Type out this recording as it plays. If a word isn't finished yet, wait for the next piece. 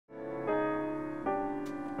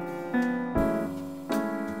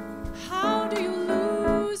How do you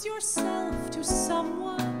lose yourself to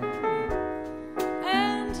someone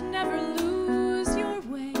and never lose your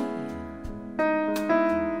way?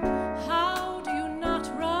 How do you not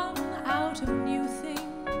run out of new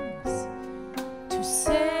things to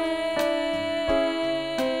say?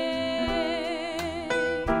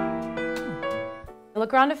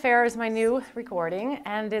 Legrand Affair is my new recording,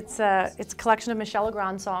 and it's a collection of Michel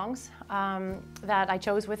Legrand songs that I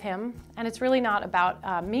chose with him. And it's really not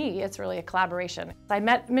about me, it's really a collaboration. I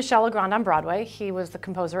met Michel Legrand on Broadway. He was the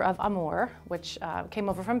composer of Amour, which came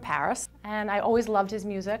over from Paris. And I always loved his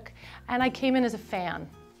music. And I came in as a fan.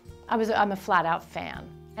 I'm a flat-out fan.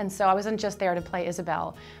 And so I wasn't just there to play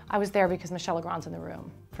Isabelle. I was there because Michel Legrand's in the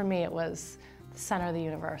room. For me, it was the center of the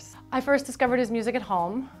universe. I first discovered his music at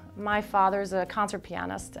home. My father's a concert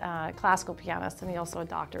pianist, classical pianist, and he's also a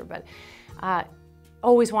doctor, but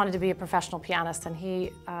always wanted to be a professional pianist, and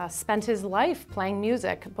he spent his life playing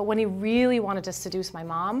music. But when he really wanted to seduce my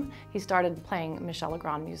mom, he started playing Michel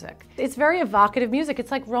Legrand music. It's very evocative music.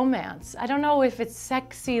 It's like romance. I don't know if it's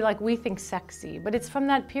sexy like we think sexy, but it's from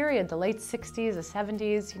that period, the late 60s, the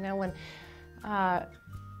 70s, you know, when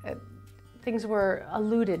things were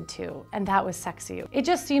alluded to, and that was sexy. It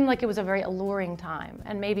just seemed like it was a very alluring time,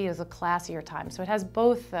 and maybe it was a classier time. So it has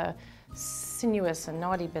both the sinuous and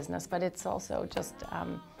naughty business, but it's also just,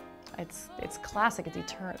 it's classic, it's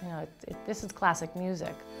eternal, you know, this is classic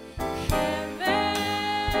music.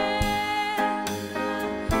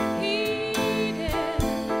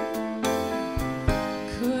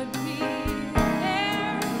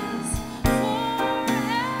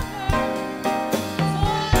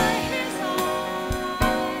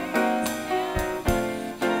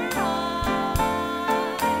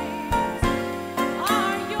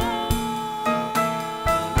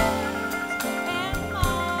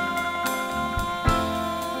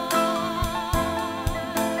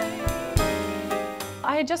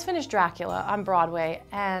 I had just finished Dracula on Broadway,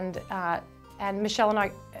 and Michel and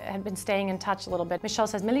I had been staying in touch a little bit. Michel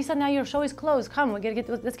says, "Melissa, now your show is closed. Come,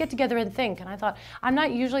 let's get together and think." And I thought, I'm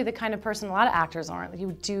not usually the kind of person, a lot of actors aren't.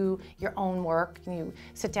 You do your own work, and you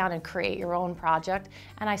sit down and create your own project.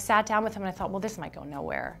 And I sat down with him, and I thought, well, this might go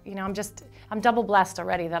nowhere. You know, I'm double blessed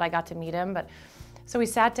already that I got to meet him. But so we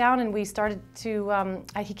sat down, and we started to,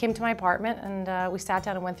 he came to my apartment, and we sat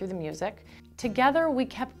down and went through the music. Together, we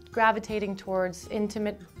kept gravitating towards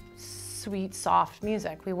intimate, sweet, soft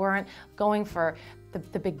music. We weren't going for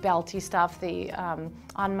the big belty stuff, the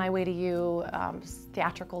On My Way to You,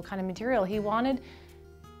 theatrical kind of material. He wanted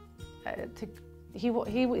he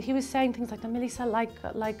was saying things like, Melissa,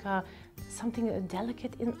 like something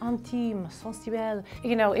delicate and intime, sensuel.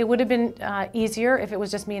 You know, it would have been easier if it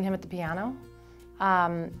was just me and him at the piano.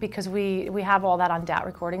 Because we have all that on DAT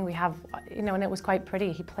recording. We have, you know, and it was quite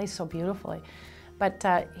pretty. He plays so beautifully. But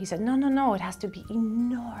he said, no, it has to be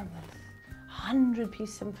enormous,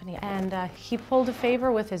 100-piece symphony. And he pulled a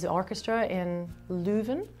favor with his orchestra in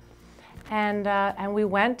Leuven. And we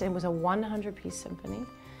went, it was a 100-piece symphony.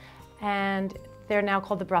 And they're now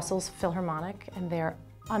called the Brussels Philharmonic, and they're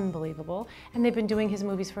unbelievable. And they've been doing his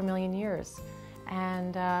movies for a million years.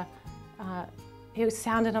 And it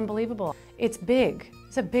sounded unbelievable. It's big.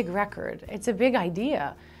 It's a big record. It's a big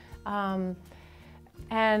idea. And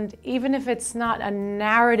even if it's not a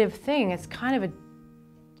narrative thing, it's kind of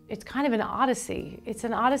an odyssey. It's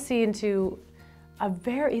an odyssey into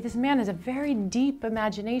this man has a very deep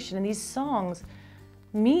imagination, and these songs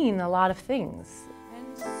mean a lot of things.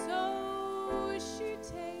 And so she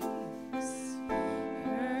takes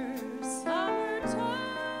her summertime,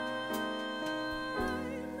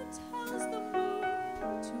 tells the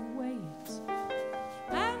moon to wait,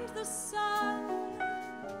 and the sun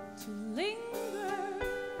to linger,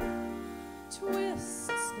 twists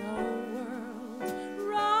the world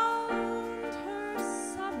round her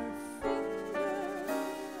summer finger,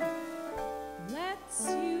 lets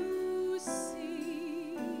you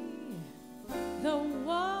see the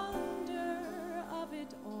wonder of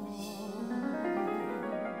it all.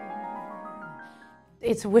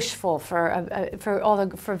 It's wishful for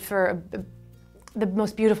the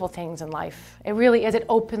most beautiful things in life. It really is. It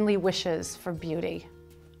openly wishes for beauty.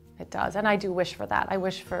 It does, and I do wish for that. I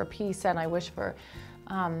wish for peace, and I wish for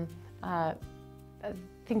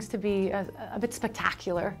things to be a bit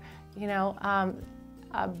spectacular, you know,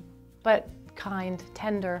 but kind,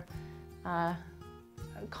 tender,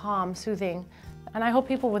 calm, soothing. And I hope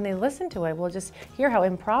people, when they listen to it, will just hear how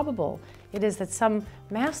improbable it is that some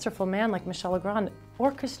masterful man like Michel Legrand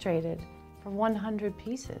orchestrated for 100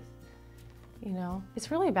 pieces. You know,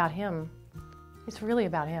 it's really about him. It's really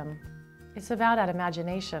about him. It's about that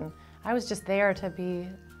imagination. I was just there to be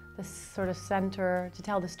the sort of center to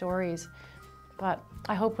tell the stories. But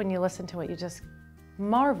I hope when you listen to it, you just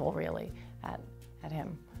marvel really at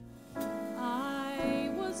him.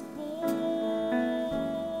 I was born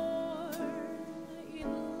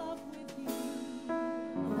in love with you.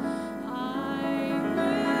 I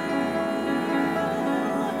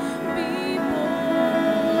will be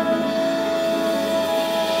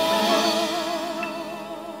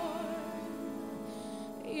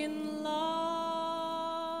born in love.